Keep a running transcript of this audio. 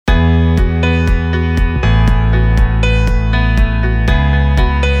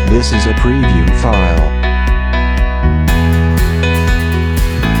This is a preview file.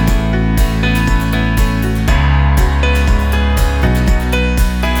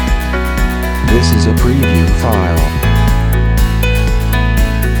 This is a preview file.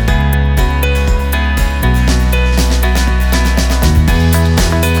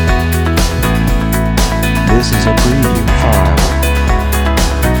 This is a preview file.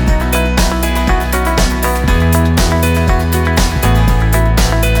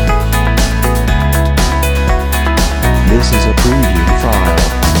 This is a preview file.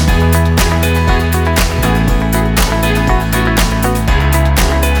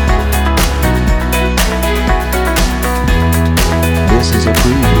 This is a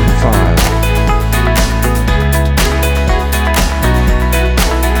preview file.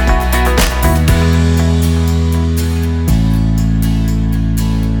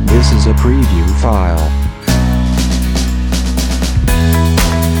 This is a preview file.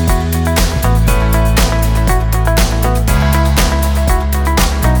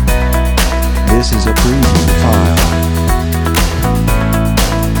 This is a preview file.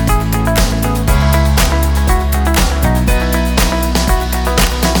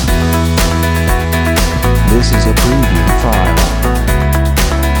 This is a preview file.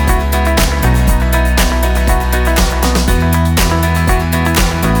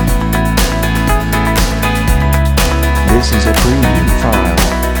 This is a preview file.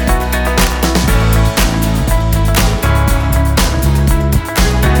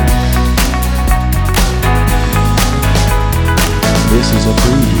 This is a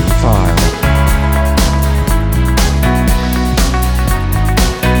preview file.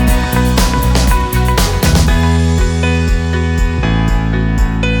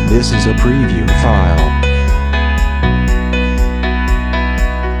 This is a preview file.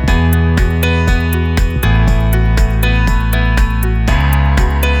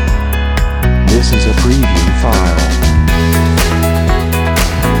 This is a preview file.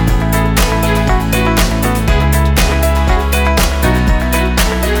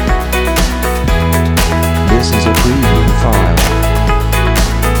 This is a preview file.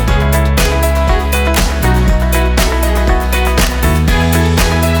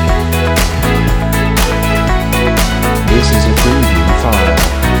 This is a preview file.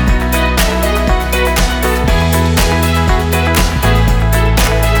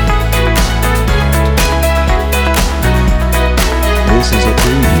 This is a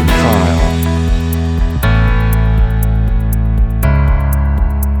preview file.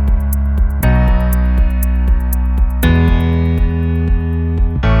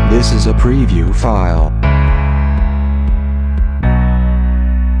 This is a preview file.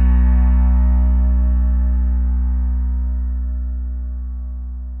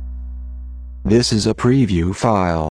 This is a preview file.